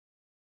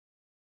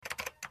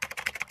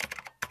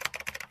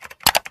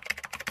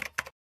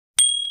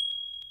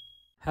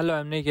Hello,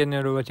 I'm Nick and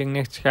you're watching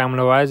Next Scam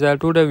Advisor.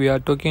 Today we are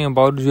talking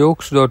about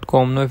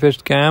Yoox.com. Now if it's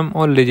scam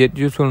or legit,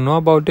 you should know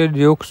about it.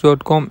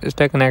 Yoox.com is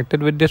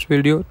connected with this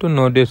video to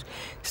know this.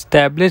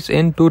 Established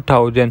in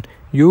 2000,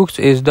 Yoox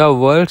is the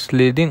world's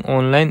leading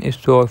online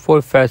store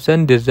for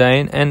fashion,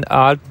 design and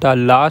art. The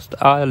last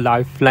are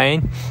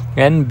lifeline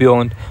and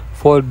beyond.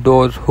 For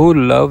those who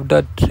love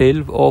the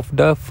thrill of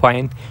the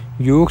find,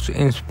 Yoox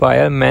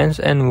inspire men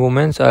and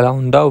women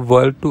around the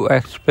world to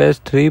express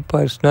their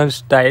personal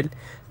style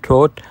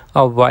through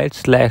a wide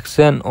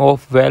selection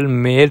of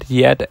well-made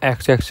yet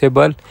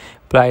accessible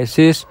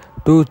prices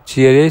to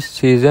cherish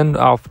season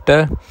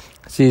after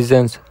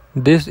seasons.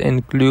 This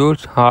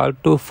includes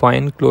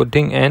hard-to-find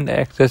clothing and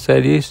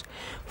accessories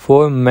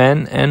for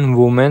men and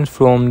women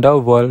from the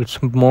world's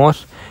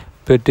most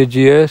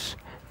prestigious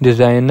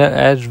designer,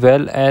 as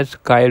well as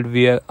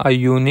kidswear, a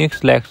unique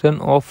selection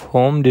of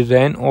home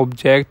design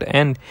objects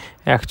and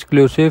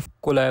exclusive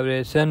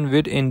collaboration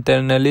with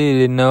internally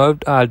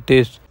renowned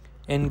artists.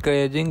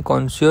 Encouraging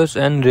conscious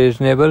and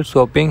reasonable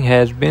shopping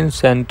has been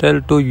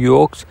central to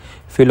Yoox's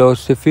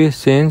philosophy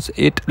since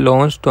it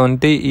launched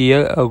 20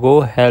 years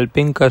ago,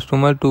 helping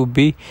customers to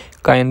be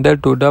kinder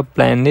to the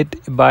planet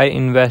by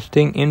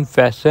investing in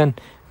fashion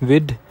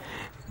with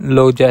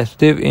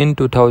logistics. In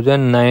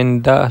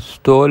 2009, the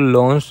store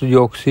launched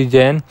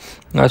Yooxygen,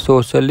 a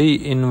socially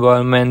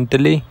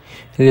environmentally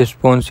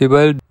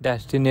responsible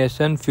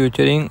destination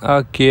featuring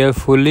a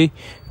carefully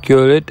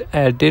curated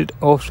edit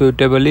of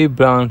suitable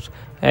brands.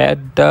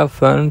 At the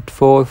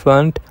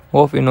forefront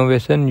of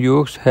innovation,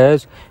 Yoox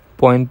has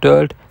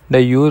pointed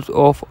the use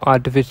of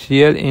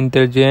artificial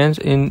intelligence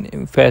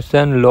in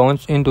fashion.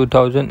 Launched in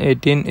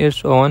 2018,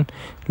 its own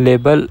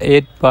label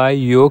Add by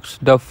Yoox,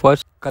 the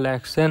first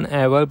collection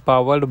ever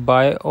powered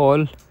by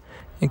all,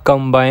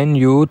 combine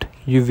youth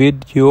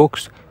with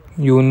Yoox's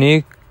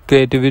unique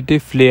creativity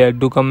flair.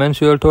 Do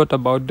comment your thought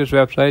about this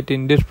website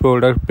in this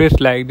product. Please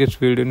like this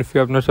video, and if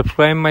you have not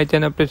subscribed my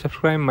channel, please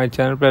subscribe my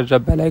channel. Press the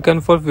bell icon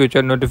for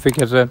future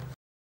notification.